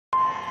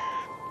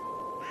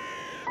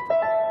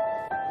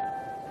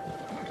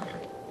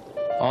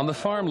On the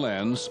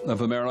farmlands of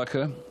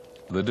America,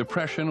 the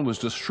Depression was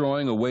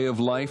destroying a way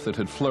of life that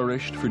had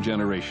flourished for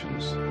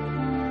generations.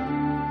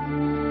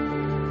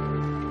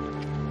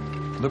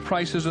 The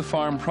prices of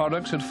farm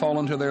products had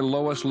fallen to their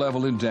lowest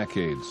level in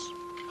decades.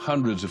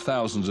 Hundreds of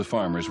thousands of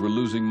farmers were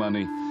losing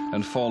money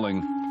and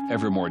falling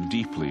ever more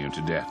deeply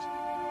into debt.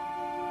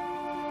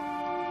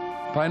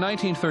 By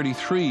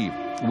 1933,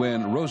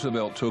 when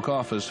Roosevelt took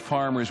office,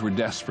 farmers were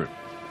desperate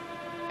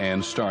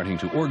and starting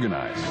to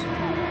organize.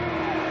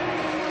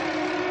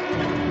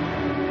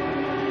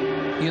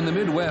 In the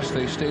Midwest,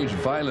 they staged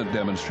violent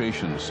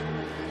demonstrations.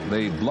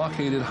 They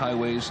blockaded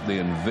highways, they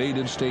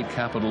invaded state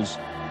capitals,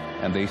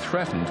 and they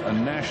threatened a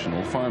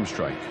national farm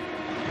strike.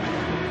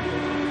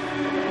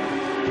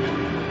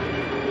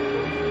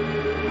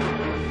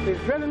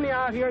 They've driven me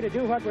out here to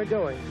do what we're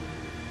doing.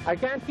 I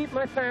can't keep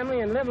my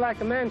family and live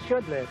like a man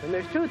should live. And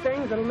there's two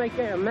things that'll make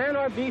a man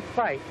or beast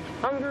fight: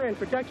 hunger and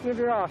protection of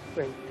your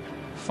offspring.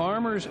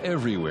 Farmers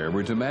everywhere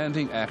were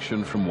demanding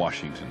action from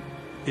Washington.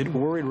 It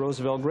worried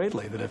Roosevelt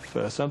greatly that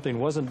if something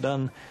wasn't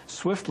done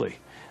swiftly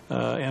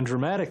and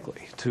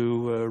dramatically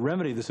to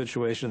remedy the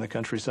situation in the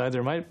countryside,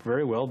 there might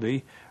very well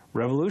be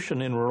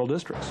revolution in rural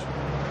districts.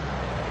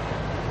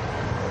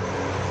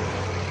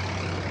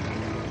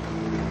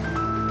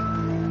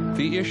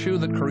 The issue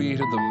that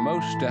created the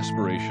most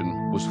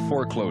desperation was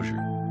foreclosure.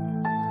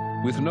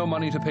 With no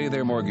money to pay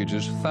their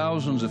mortgages,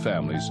 thousands of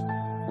families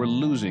were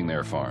losing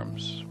their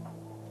farms.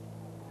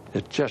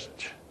 It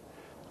just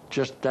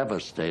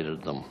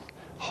devastated them,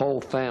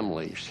 whole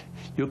families.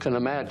 You can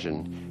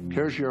imagine,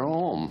 here's your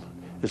home.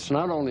 It's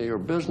not only your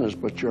business,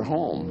 but your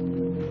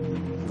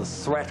home. The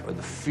threat or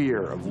the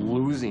fear of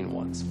losing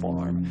one's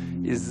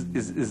farm is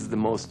the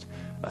most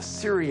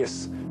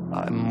serious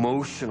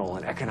emotional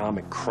and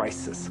economic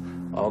crisis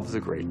of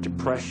the Great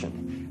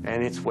Depression.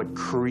 And it's what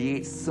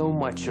creates so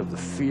much of the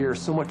fear,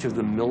 so much of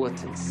the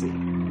militancy.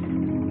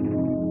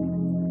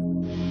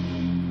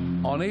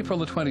 On April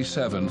the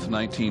 27th,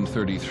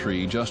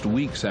 1933, just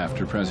weeks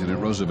after President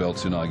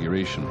Roosevelt's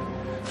inauguration,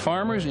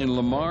 farmers in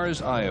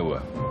Lamars,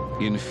 Iowa,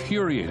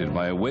 infuriated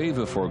by a wave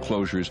of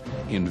foreclosures,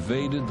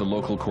 invaded the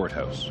local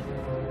courthouse.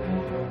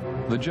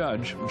 The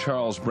judge,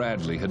 Charles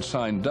Bradley, had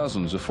signed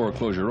dozens of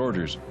foreclosure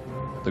orders.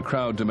 The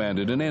crowd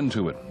demanded an end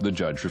to it. The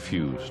judge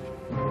refused.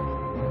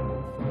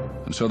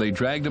 And so they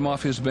dragged him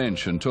off his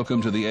bench and took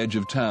him to the edge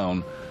of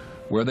town,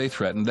 where they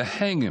threatened to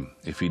hang him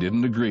if he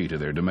didn't agree to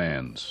their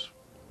demands.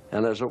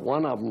 And as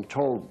one of them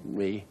told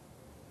me,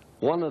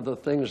 one of the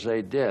things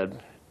they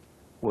did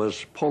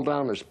was pull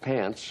down his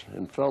pants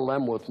and fill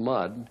them with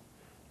mud,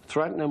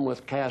 threaten him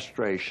with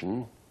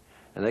castration,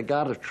 and they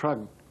got a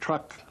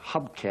truck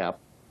hubcap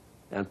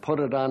and put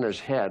it on his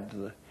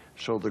head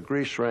so the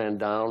grease ran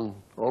down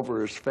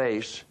over his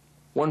face.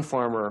 One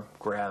farmer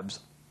grabs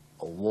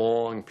a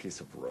long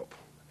piece of rope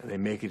and they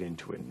make it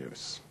into a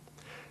noose,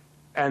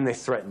 and they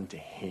threaten to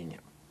hang him.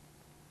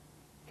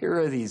 Here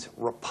are these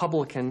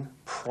Republican,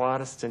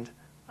 Protestant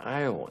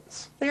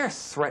Iowans. They are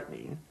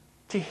threatening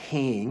to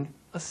hang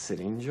a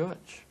sitting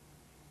judge.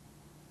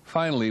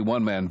 Finally,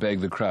 one man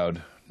begged the crowd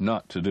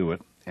not to do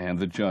it, and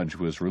the judge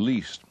was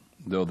released,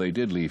 though they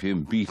did leave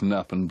him beaten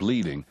up and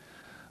bleeding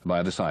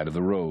by the side of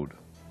the road.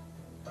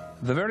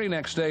 The very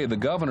next day, the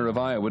governor of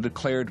Iowa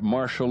declared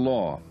martial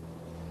law.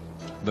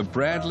 The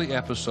Bradley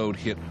episode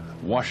hit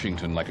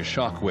Washington like a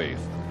shockwave.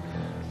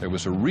 There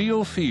was a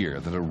real fear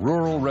that a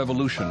rural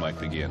revolution might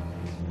begin.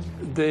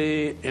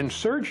 The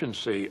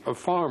insurgency of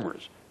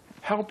farmers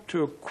helped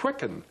to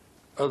quicken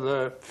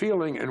the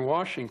feeling in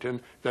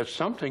Washington that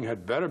something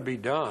had better be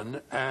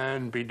done,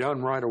 and be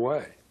done right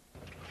away.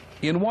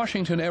 In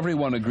Washington,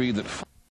 everyone agreed that